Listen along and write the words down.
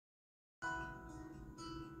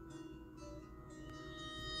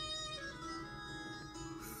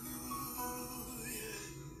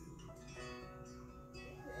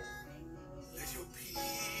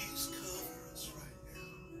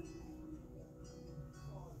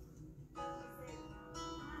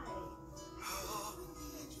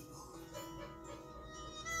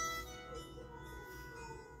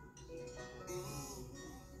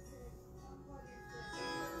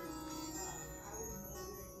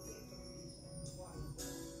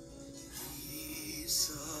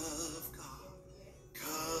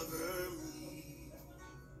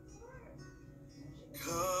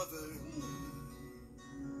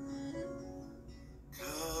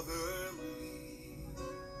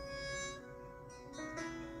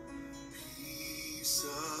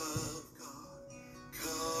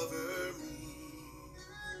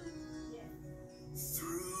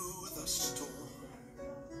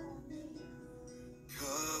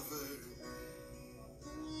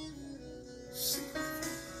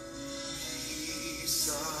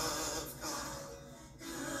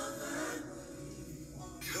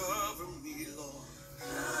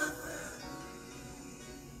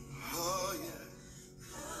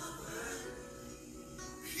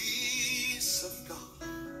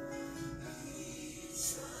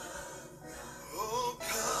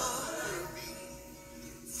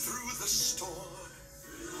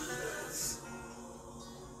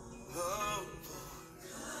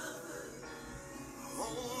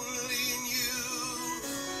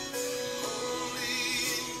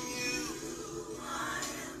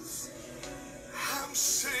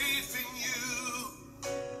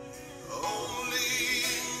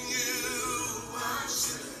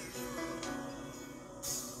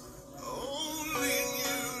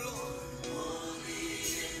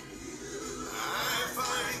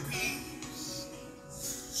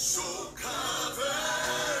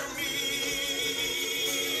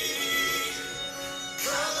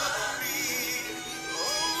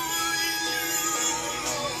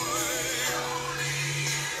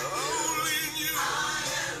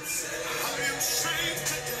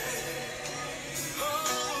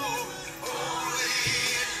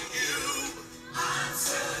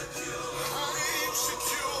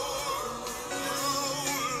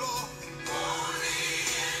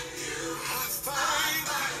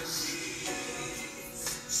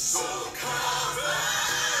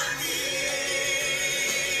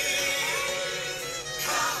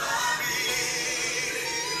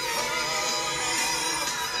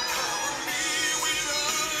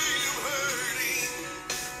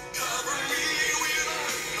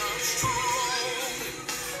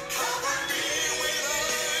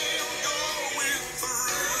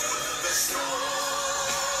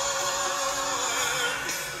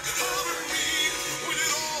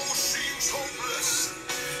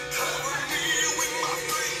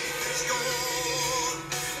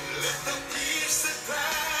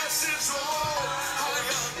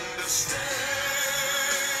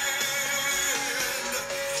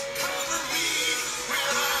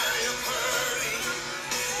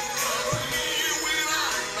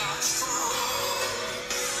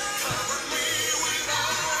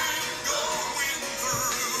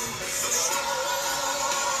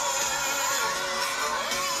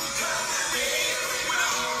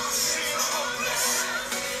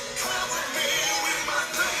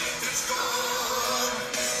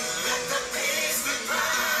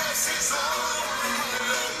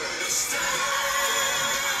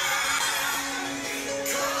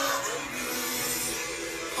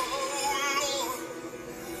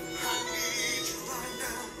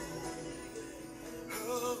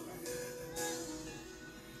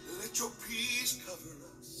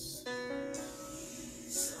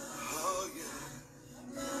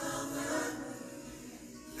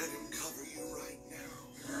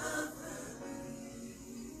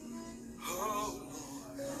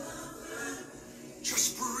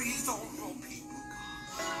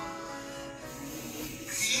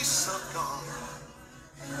God.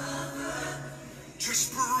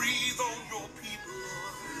 Just breathe on your people,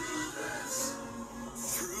 Lord,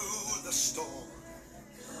 through the storm.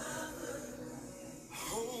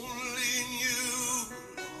 Only in you,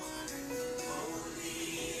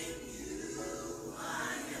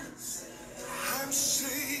 I'm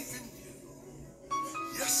safe in you.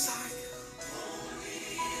 Yes, I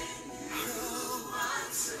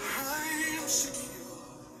am secure.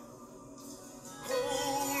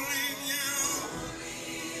 Only in you,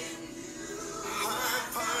 I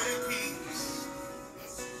find peace.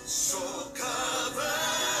 So cover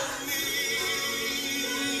me,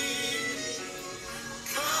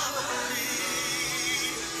 cover me.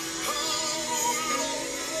 Oh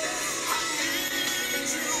Lord, I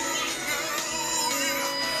need you now.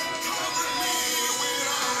 Cover me when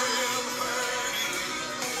I am hurting.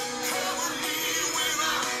 Cover me when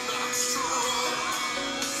I'm not strong.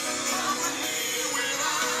 Cover me when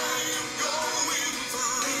I am going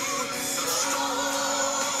through the storm.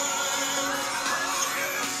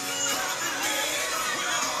 Cover me when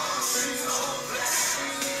all seems hopeless.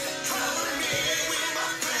 Cover me when my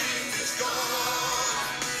faith is gone.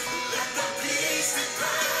 Let the peace that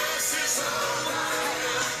passes all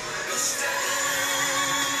understanding.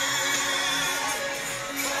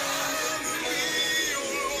 Cover me,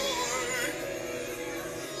 oh Lord.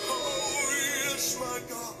 Oh, yes, my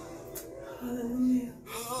God. Hallelujah.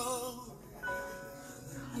 Oh,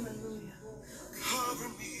 Hallelujah. cover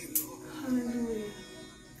me, Lord. Hallelujah.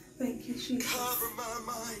 Thank you, Jesus. Cover my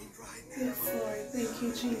mind right now. Yes, Lord. Thank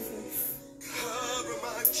you, Jesus. Cover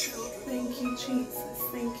my children. Thank you, Jesus.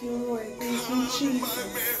 Thank you, Lord. Thank you, Cover my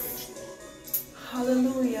Jesus. marriage.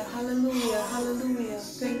 Hallelujah. Hallelujah. Hallelujah.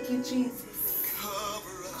 Thank you, Jesus.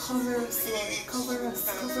 Cover us. Cover us, Lord. Cover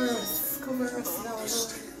us. Cover us. Cover us now,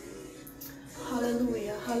 Lord.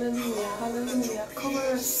 Hallelujah. Hallelujah. Hallelujah. Cover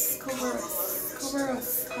us. Cover us. Cover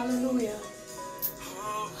us. Hallelujah.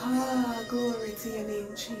 Ah, glory to your name,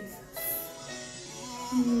 Jesus.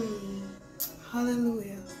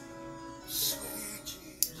 Hallelujah. Sweet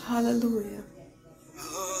Jesus. Hallelujah.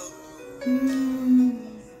 Oh, here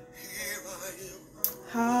I am.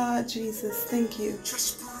 Ah, Jesus. Thank you.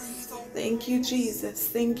 Just breathe on me. Thank you, Jesus.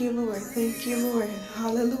 Thank you, Lord. Thank you, Lord.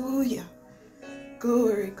 Hallelujah.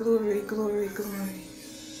 Glory, glory, glory, glory.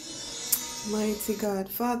 Mighty God.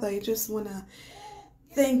 Father, I just want to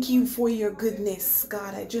thank you for your goodness,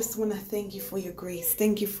 God. I just want to thank you for your grace.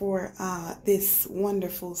 Thank you for this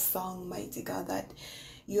wonderful song, mighty God, that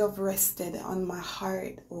you have rested on my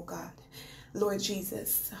heart, oh God. Lord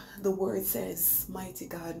Jesus, the word says, mighty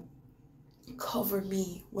God, cover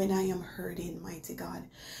me when I am hurting, mighty God.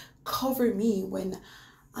 Cover me when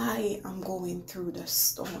I am going through the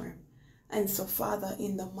storm. And so, Father,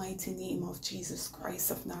 in the mighty name of Jesus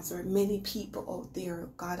Christ of Nazareth, many people out there,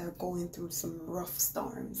 God, are going through some rough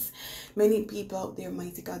storms. Many people out there,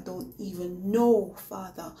 mighty God, don't even know,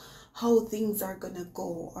 Father, how things are going to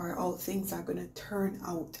go or how things are going to turn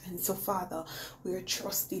out. And so, Father, we're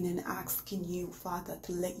trusting and asking you, Father,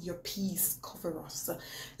 to let your peace cover us.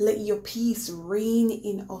 Let your peace reign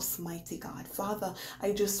in us, mighty God. Father,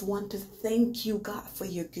 I just want to thank you, God, for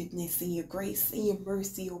your goodness and your grace and your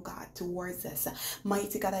mercy, oh God, towards us.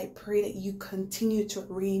 Mighty God, I pray that you continue to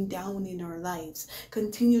rain down in our lives.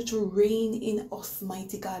 Continue to reign in us,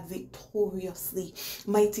 mighty God, victoriously.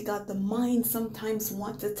 Mighty God, the mind sometimes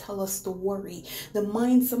wants to tell us to worry. The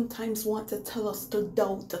mind sometimes wants to tell us to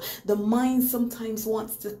doubt. The mind sometimes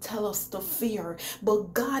wants to tell us to fear.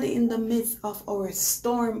 But God, in the midst of our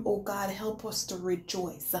storm, oh God, help us to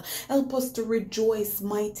rejoice. Help us to rejoice,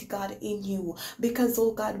 mighty God, in you. Because,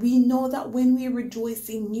 oh God, we know that when we rejoice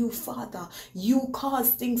in you, Father, you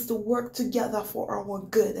cause things to work together for our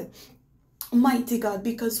good. Mighty God,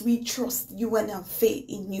 because we trust you and have faith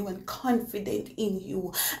in you and confident in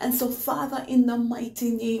you. And so, Father, in the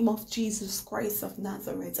mighty name of Jesus Christ of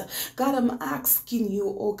Nazareth, God, I'm asking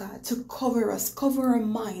you, oh God, to cover us, cover our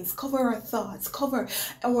minds, cover our thoughts, cover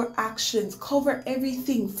our actions, cover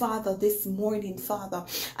everything, Father, this morning, Father.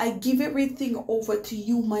 I give everything over to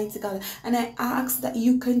you, mighty God, and I ask that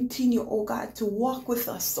you continue, oh God, to walk with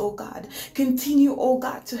us, oh God. Continue, oh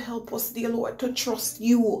God, to help us, dear Lord, to trust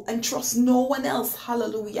you and trust no one else,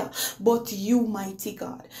 hallelujah, but you, mighty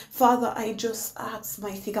God. Father, I just ask,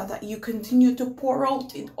 mighty God, that you continue to pour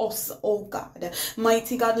out in us, oh God.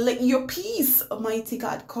 Mighty God, let your peace, mighty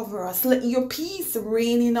God, cover us. Let your peace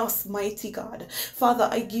reign in us, mighty God. Father,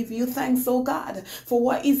 I give you thanks, oh God, for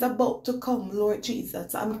what is about to come, Lord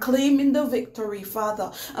Jesus. I'm claiming the victory,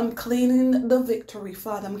 Father. I'm claiming the victory,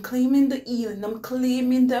 Father. I'm claiming the healing. I'm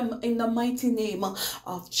claiming them in the mighty name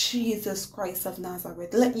of Jesus Christ of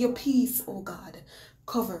Nazareth. Let your peace, oh God,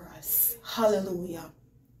 cover us. Hallelujah.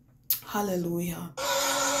 Hallelujah.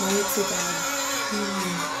 Mighty God.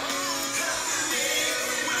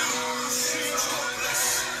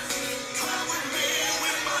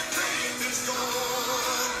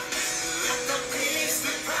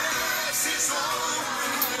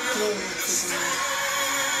 Glory to God.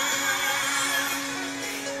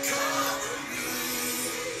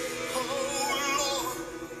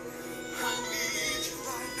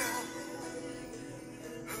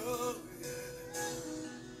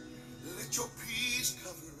 Let your peace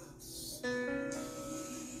cover us.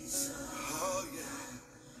 Oh, yeah.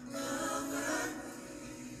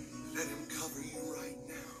 Let him cover you right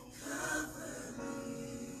now.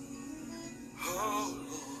 Oh,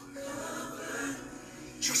 Lord.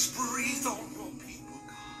 Just breathe on your people,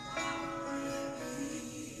 God.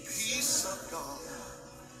 Peace of God.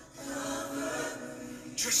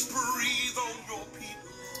 Just breathe on your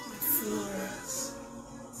people. Yes,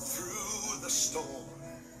 Through the storm.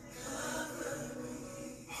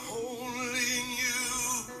 Only in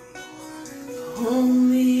you.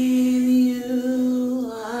 only in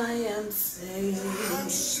you I am safe. I'm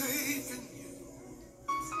safe in you.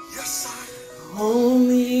 Yes, I am.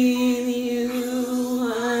 Only in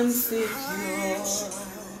you I'm secure.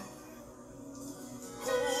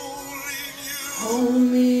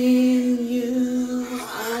 Only in you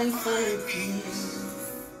I find peace.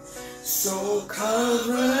 So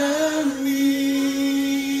cover me,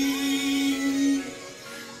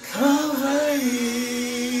 cover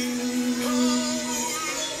me,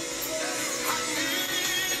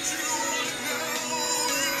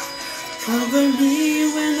 cover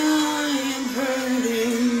me when I am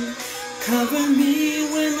hurting, cover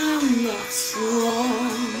me when I'm not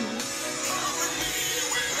strong.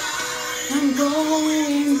 I'm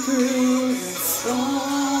going through the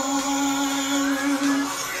storm.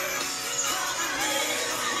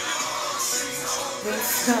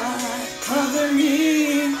 Yes, God, cover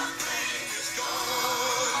me.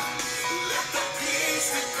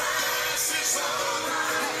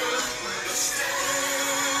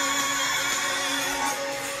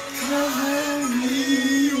 Cover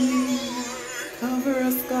me. Cover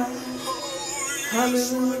us, God.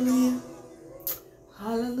 Hallelujah.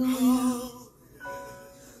 Hallelujah.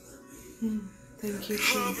 Thank you,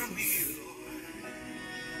 Jesus.